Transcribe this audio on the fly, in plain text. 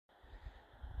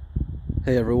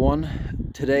Hey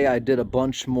everyone, today I did a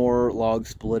bunch more log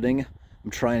splitting. I'm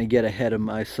trying to get ahead of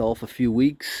myself a few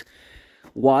weeks.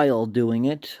 While doing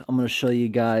it, I'm going to show you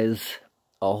guys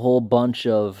a whole bunch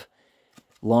of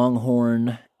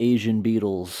longhorn Asian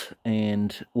beetles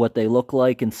and what they look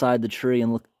like inside the tree,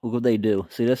 and look what they do.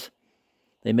 See this?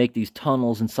 They make these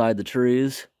tunnels inside the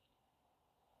trees.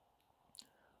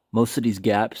 Most of these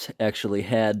gaps actually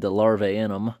had the larvae in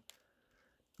them.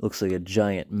 Looks like a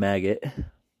giant maggot.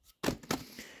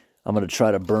 I'm going to try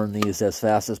to burn these as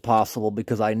fast as possible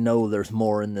because I know there's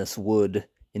more in this wood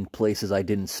in places I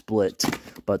didn't split.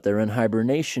 But they're in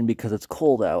hibernation because it's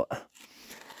cold out.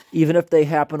 Even if they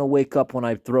happen to wake up when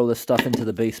I throw this stuff into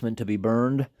the basement to be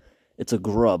burned, it's a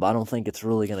grub. I don't think it's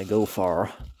really going to go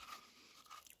far.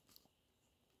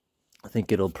 I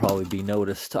think it'll probably be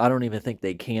noticed. I don't even think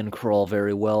they can crawl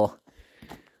very well.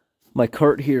 My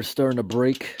cart here is starting to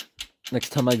break. Next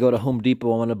time I go to Home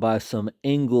Depot, I want to buy some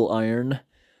angle iron,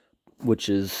 which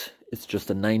is, it's just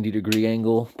a 90-degree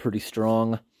angle, pretty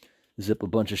strong. Zip a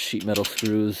bunch of sheet metal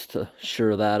screws to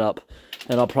sure that up.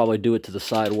 And I'll probably do it to the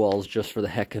side walls just for the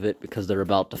heck of it because they're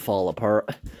about to fall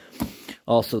apart.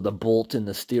 Also, the bolt in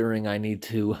the steering I need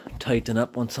to tighten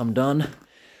up once I'm done.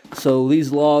 So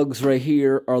these logs right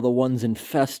here are the ones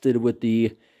infested with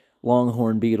the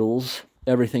longhorn beetles.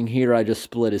 Everything here I just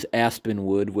split is aspen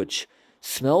wood, which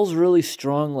smells really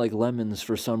strong like lemons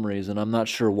for some reason. I'm not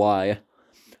sure why.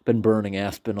 Been burning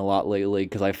aspen a lot lately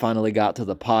because I finally got to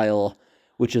the pile,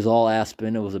 which is all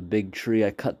aspen. It was a big tree I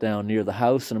cut down near the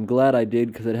house, and I'm glad I did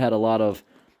because it had a lot of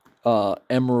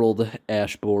emerald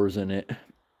ash borers in it.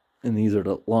 And these are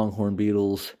the longhorn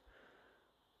beetles.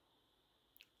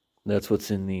 That's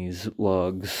what's in these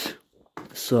logs.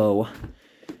 So,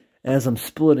 as I'm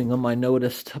splitting them, I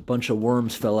noticed a bunch of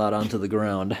worms fell out onto the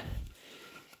ground.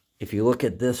 If you look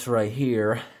at this right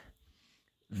here,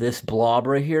 this blob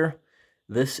right here,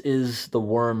 this is the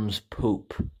worm's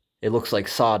poop. It looks like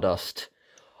sawdust.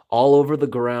 All over the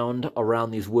ground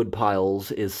around these wood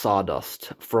piles is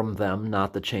sawdust from them,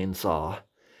 not the chainsaw.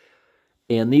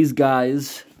 And these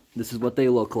guys, this is what they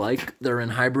look like. They're in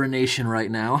hibernation right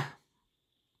now.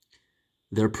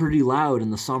 They're pretty loud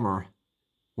in the summer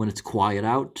when it's quiet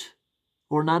out,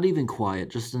 or not even quiet,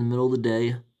 just in the middle of the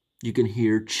day. You can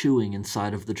hear chewing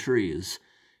inside of the trees,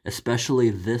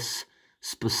 especially this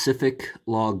specific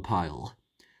log pile.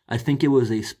 I think it was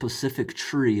a specific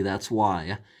tree, that's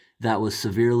why, that was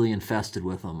severely infested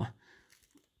with them.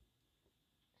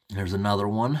 There's another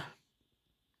one.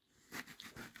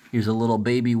 Here's a little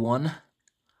baby one.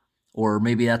 Or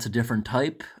maybe that's a different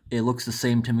type. It looks the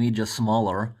same to me, just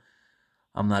smaller.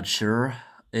 I'm not sure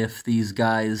if these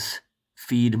guys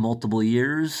feed multiple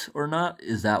years or not.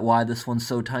 Is that why this one's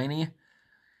so tiny?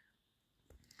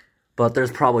 But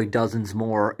there's probably dozens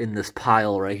more in this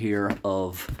pile right here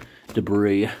of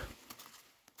debris.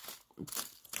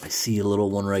 I see a little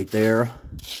one right there.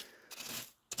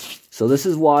 So this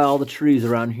is why all the trees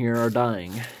around here are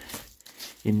dying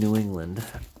in New England.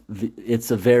 It's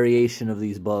a variation of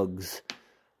these bugs.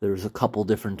 There's a couple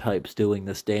different types doing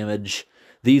this damage.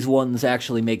 These ones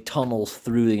actually make tunnels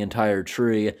through the entire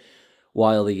tree,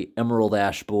 while the emerald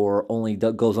ash borer only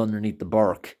goes underneath the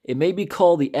bark. It may be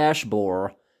called the ash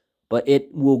borer, but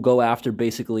it will go after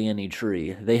basically any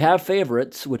tree. They have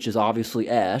favorites, which is obviously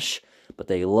ash, but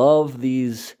they love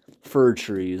these fir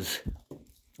trees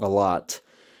a lot.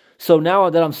 So now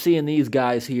that I'm seeing these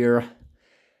guys here,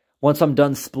 once I'm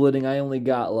done splitting, I only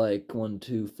got like 1,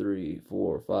 2, 3,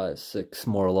 4, 5, 6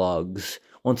 more logs.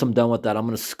 Once I'm done with that, I'm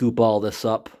going to scoop all this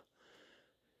up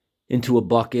into a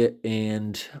bucket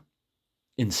and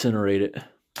incinerate it.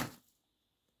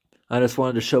 I just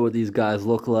wanted to show what these guys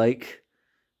look like.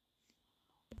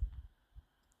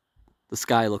 The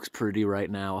sky looks pretty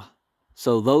right now.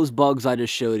 So those bugs I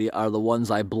just showed you are the ones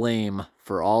I blame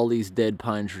for all these dead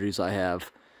pine trees I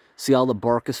have. See how the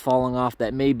bark is falling off?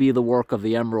 That may be the work of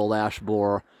the emerald ash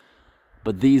borer,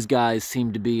 but these guys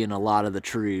seem to be in a lot of the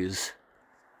trees.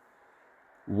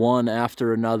 One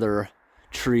after another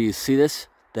trees. See this?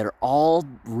 They're all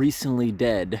recently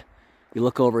dead. You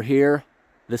look over here,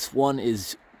 this one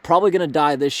is probably going to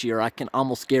die this year. I can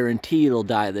almost guarantee it'll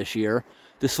die this year.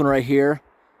 This one right here,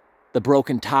 the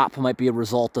broken top might be a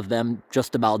result of them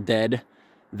just about dead.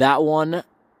 That one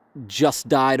just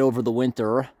died over the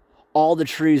winter. All the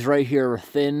trees right here are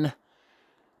thin.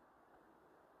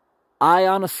 I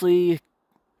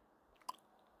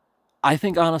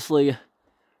think honestly,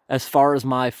 as far as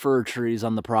my fir trees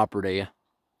on the property,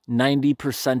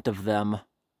 90% of them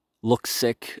look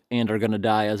sick and are going to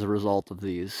die as a result of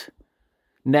these.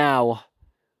 Now,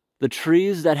 The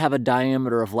trees that have a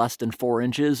diameter of less than 4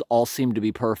 inches all seem to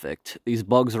be perfect. These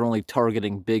bugs are only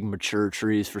targeting big, mature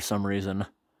trees for some reason.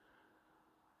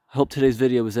 I hope today's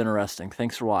video was interesting.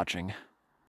 Thanks for watching.